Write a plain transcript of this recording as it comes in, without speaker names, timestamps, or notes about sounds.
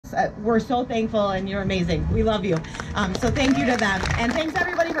we're so thankful, and you're amazing. We love you. So thank you to them, and thanks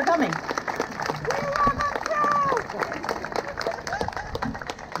everybody for coming.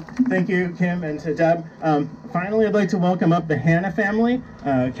 Thank you, Kim, and to Deb. Finally, I'd like to welcome up the Hannah family,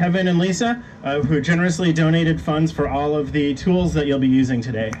 Kevin and Lisa, who generously donated funds for all of the tools that you'll be using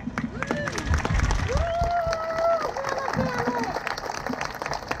today.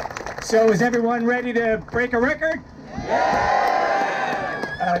 So is everyone ready to break a record?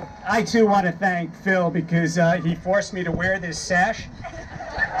 I too want to thank Phil because he forced me to wear this sash.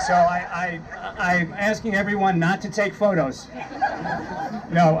 So I'm asking everyone not to take photos.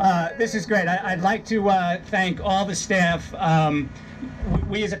 No, this is great. I'd like to thank all the staff.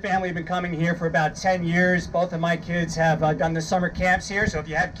 We as a family have been coming here for about 10 years. Both of my kids have done the summer camps here, so if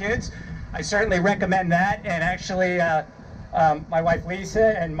you have kids, I certainly recommend that. And actually, my wife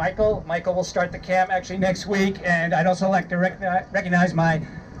Lisa and Michael will start the camp actually next week. And I'd also like to recognize my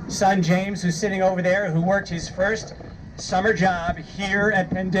son James, who's sitting over there, who worked his first summer job here at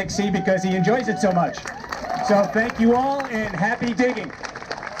Penn Dixie because he enjoys it so much. So thank you all and happy digging.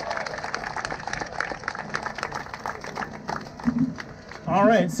 All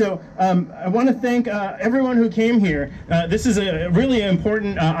right, so I want to thank everyone who came here. This is a really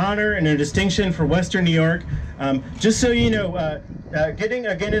important honor and a distinction for Western New York. Just so you know, getting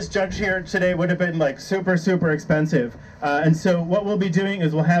a Guinness judge here today would have been like super expensive. And so what we'll be doing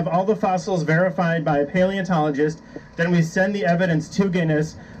is we'll have all the fossils verified by a paleontologist, then we send the evidence to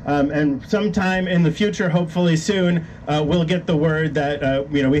Guinness, and sometime in the future, hopefully soon, we'll get the word that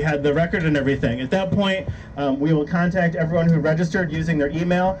we had the record and everything. At that point, we will contact everyone who registered using their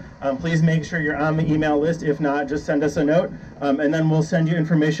email. Please make sure you're on the email list. If not, just send us a note, and then we'll send you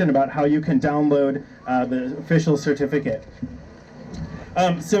information about how you can download the official certificate.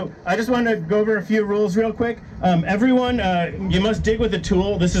 So I just want to go over a few rules real quick. Everyone, you must dig with a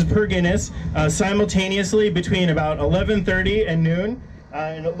tool. This is per Guinness, simultaneously between about 11:30 and noon.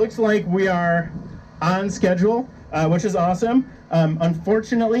 And it looks like we are on schedule, which is awesome.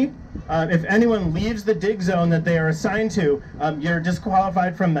 Unfortunately, if anyone leaves the dig zone that they are assigned to, you're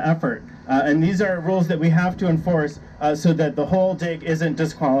disqualified from the effort. And these are rules that we have to enforce so that the whole dig isn't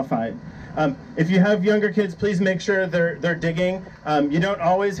disqualified. If you have younger kids, please make sure they're digging. You don't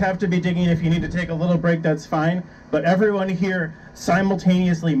always have to be digging. If you need to take a little break, that's fine. But everyone here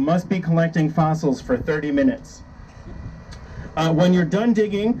simultaneously must be collecting fossils for 30 minutes. When you're done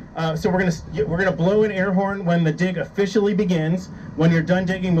digging, so we're gonna blow an air horn when the dig officially begins. When you're done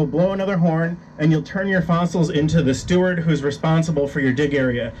digging, we'll blow another horn, and you'll turn your fossils into the steward who's responsible for your dig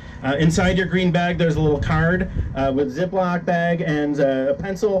area. Inside your green bag, there's a little card with Ziploc bag and a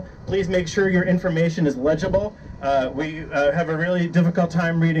pencil. Please make sure your information is legible. We have a really difficult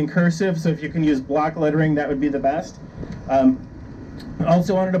time reading cursive, so if you can use block lettering, that would be the best.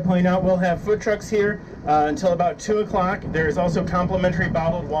 Also wanted to point out we'll have food trucks here until about 2 o'clock. There's also complimentary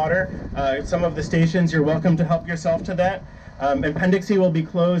bottled water. At some of the stations, you're welcome to help yourself to that. And Penn Dixie will be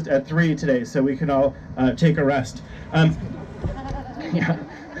closed at 3 today, so we can all take a rest. Yeah.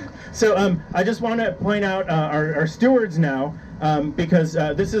 So I just want to point out our stewards now, because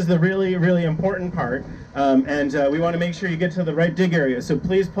this is the really important part, and we want to make sure you get to the right dig area. So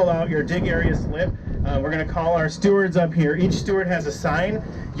please pull out your dig area slip. We're going to call our stewards up here. Each steward has a sign.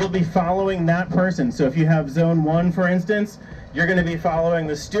 You'll be following that person. So if you have Zone 1, for instance, you're going to be following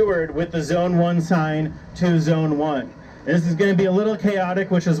the steward with the Zone 1 sign to Zone 1. This is going to be a little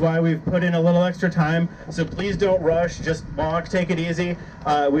chaotic, which is why we've put in a little extra time. So please don't rush, just walk, take it easy.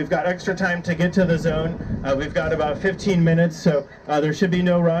 We've got extra time to get to the zone. We've got about 15 minutes, so there should be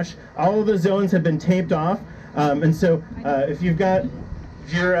no rush. All of the zones have been taped off, and so if you've got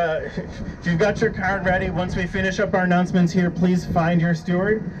your card ready, once we finish up our announcements here, please find your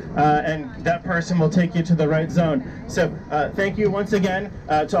steward, and that person will take you to the right zone. So thank you once again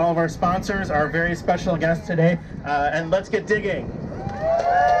to all of our sponsors, our very special guests today, and let's get digging.